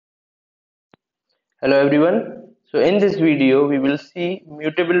Hello everyone. So in this video we will see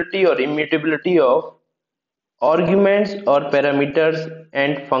mutability or immutability of arguments or parameters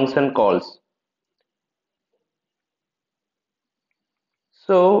and function calls.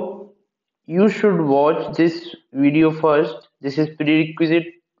 So you should watch this video first. This is prerequisite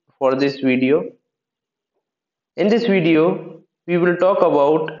for this video. In this video we will talk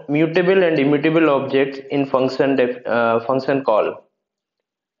about mutable and immutable objects in function call.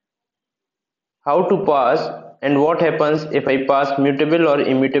 How to pass and what happens if I pass mutable or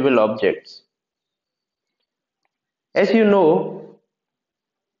immutable objects. As you know,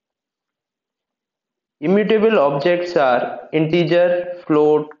 immutable objects are integer,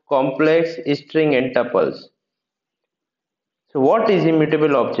 float, complex, string and tuples. So what is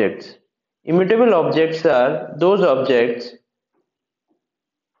immutable objects? Immutable objects are those objects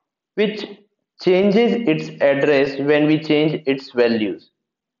which changes its address when we change its values.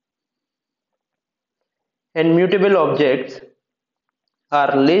 And mutable objects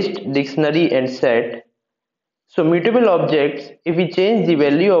are list, dictionary and set. So mutable objects, if we change the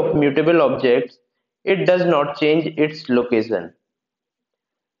value of mutable objects, it does not change its location.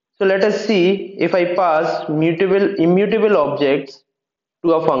 So let us see if I pass immutable objects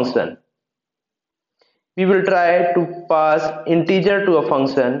to a function. We will try to pass integer to a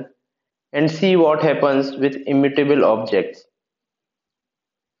function and see what happens with immutable objects.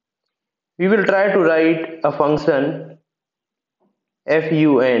 We will try to write a function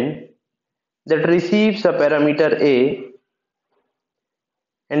fun that receives a parameter a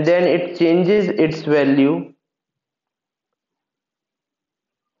and then it changes its value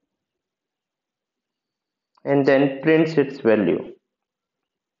and then prints its value.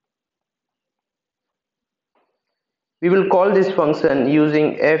 We will call this function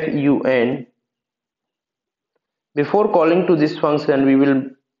using fun. Before calling to this function, we will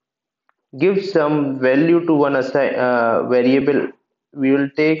give some value to one variable. We will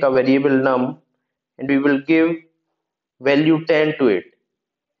take a variable num and we will give value 10 to it.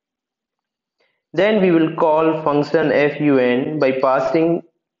 Then we will call function fun by passing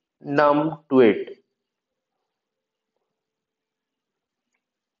num to it.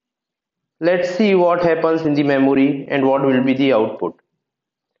 Let's see what happens in the memory and what will be the output.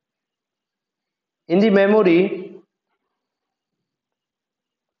 In the memory,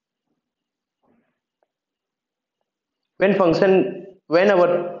 when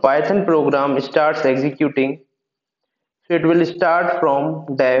our Python program starts executing, so it will start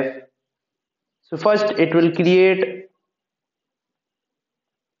from def. So first it will create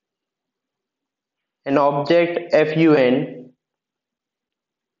an object fun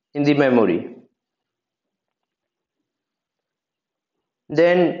in the memory.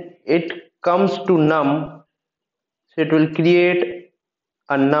 Then it comes to num, so it will create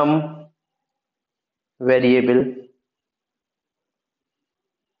a num variable.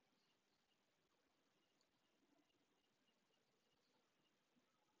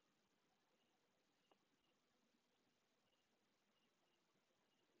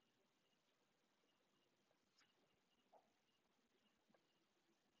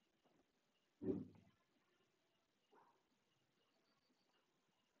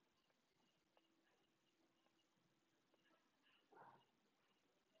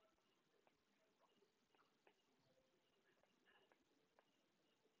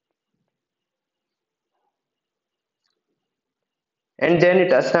 And then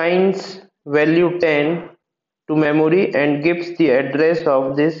it assigns value 10 to memory and gives the address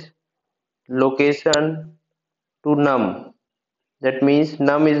of this location to num. That means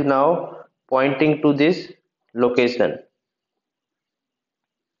num is now pointing to this location.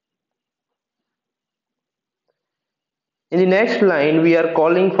 In the next line, we are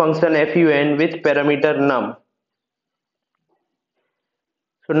calling function fun with parameter num.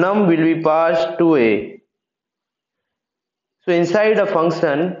 So num will be passed to a. So inside a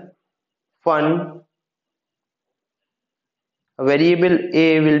function fun, a variable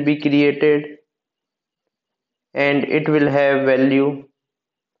a will be created and it will have value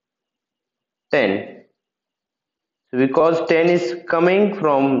 10. So because 10 is coming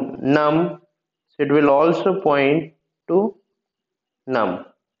from num, so it will also point to num.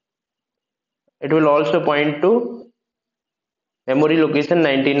 It will also point to memory location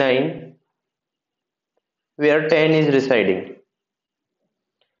 99 where 10 is residing.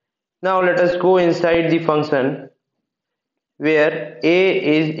 Now let us go inside the function where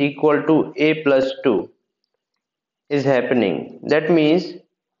a is equal to a plus 2 is happening. That means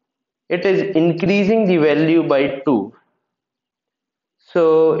it is increasing the value by 2.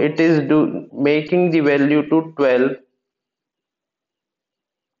 So it is making the value to 12.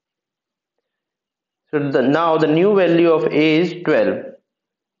 So now the new value of A is 12.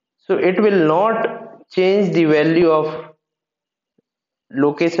 So it will not change the value of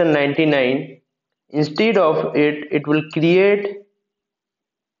location 99. Instead of it, it will create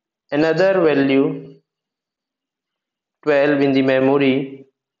another value 12 in the memory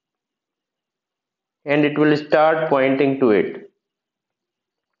and it will start pointing to it.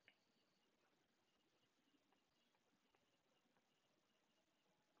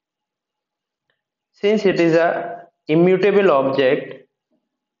 Since it is a immutable object,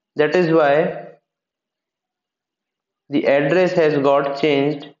 that is why the address has got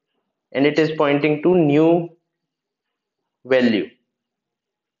changed and it is pointing to new value.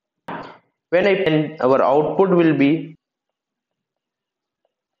 When I print, our output will be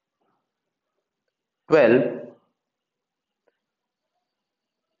 12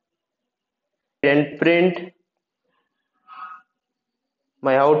 and print,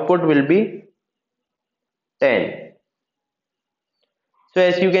 my output will be 10. So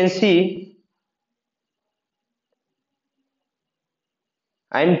as you can see,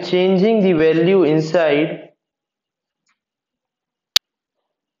 I am changing the value inside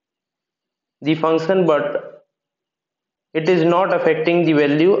the function, but it is not affecting the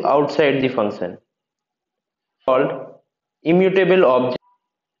value outside the function. Called immutable object.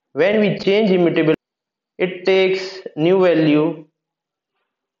 When we change immutable, it takes new value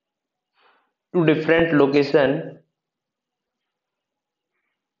to different location,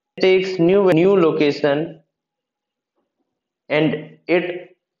 takes new location and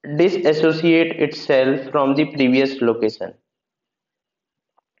it disassociate itself from the previous location.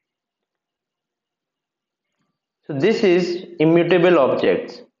 So this is immutable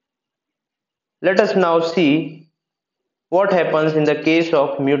objects. Let us now see what happens in the case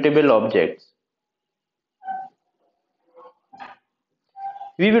of mutable objects.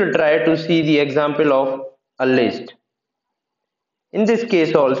 We will try to see the example of a list. In this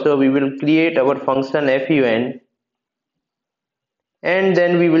case also we will create our function fun and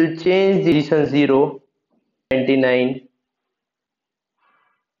then we will change the position 0, 99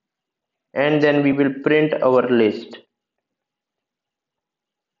 and then we will print our list.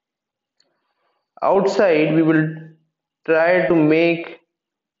 Outside we will try to make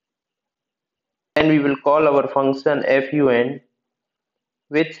and we will call our function fun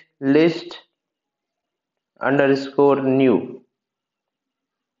with list underscore new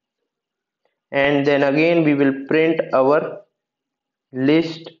and then again we will print our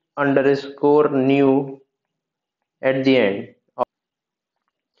list underscore new at the end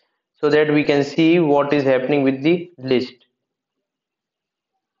so that we can see what is happening with the list.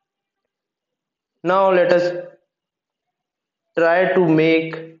 Now let us try to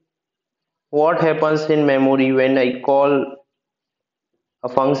make what happens in memory when I call a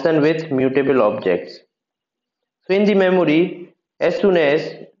function with mutable objects. So in the memory, as soon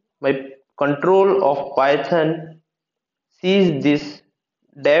as my control of Python sees this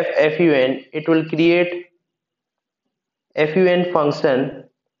def fun, it will create fun function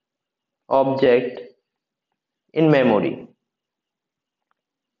object in memory.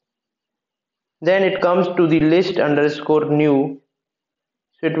 Then it comes to the list underscore new,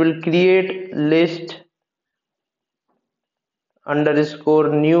 so it will create list underscore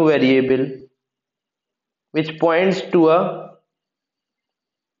new variable which points to a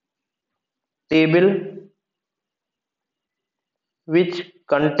table which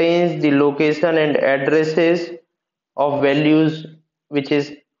contains the location and addresses of values which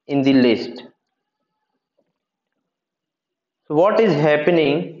is in the list. So what is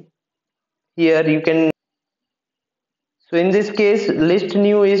happening here, you can, so in this case list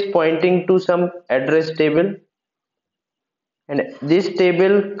new is pointing to some address table and this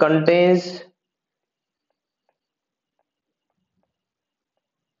table contains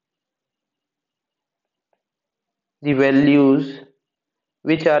the values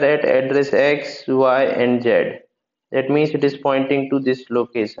which are at address x, y and z. That means it is pointing to these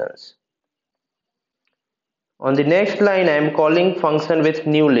locations. On the next line I am calling function with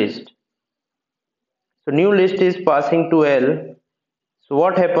new list. So new list is passing to L. So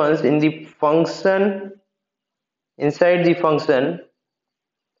what happens in the function, inside the function,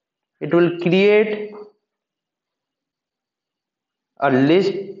 it will create a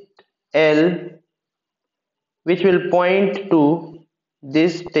list L which will point to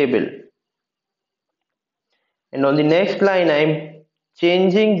this table. And on the next line I am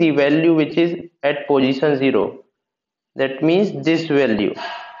changing the value which is at position 0. That means this value.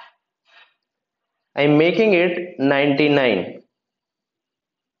 I am making it 99.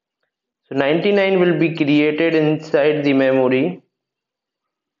 So 99 will be created inside the memory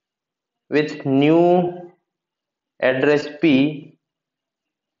with new address P,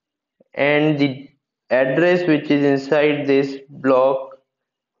 and the address which is inside this block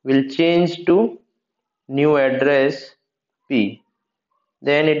will change to new address P.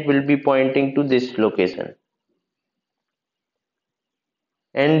 Then it will be pointing to this location,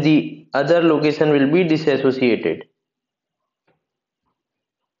 and the other location will be disassociated.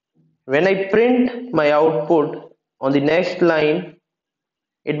 When I print my output on the next line,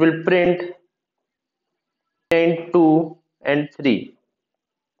 it will print 2 and 3.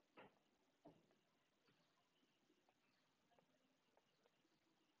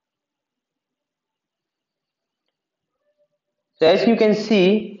 So as you can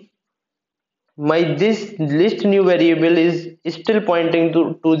see, my this list new variable is still pointing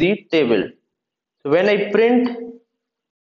to the table. So when I print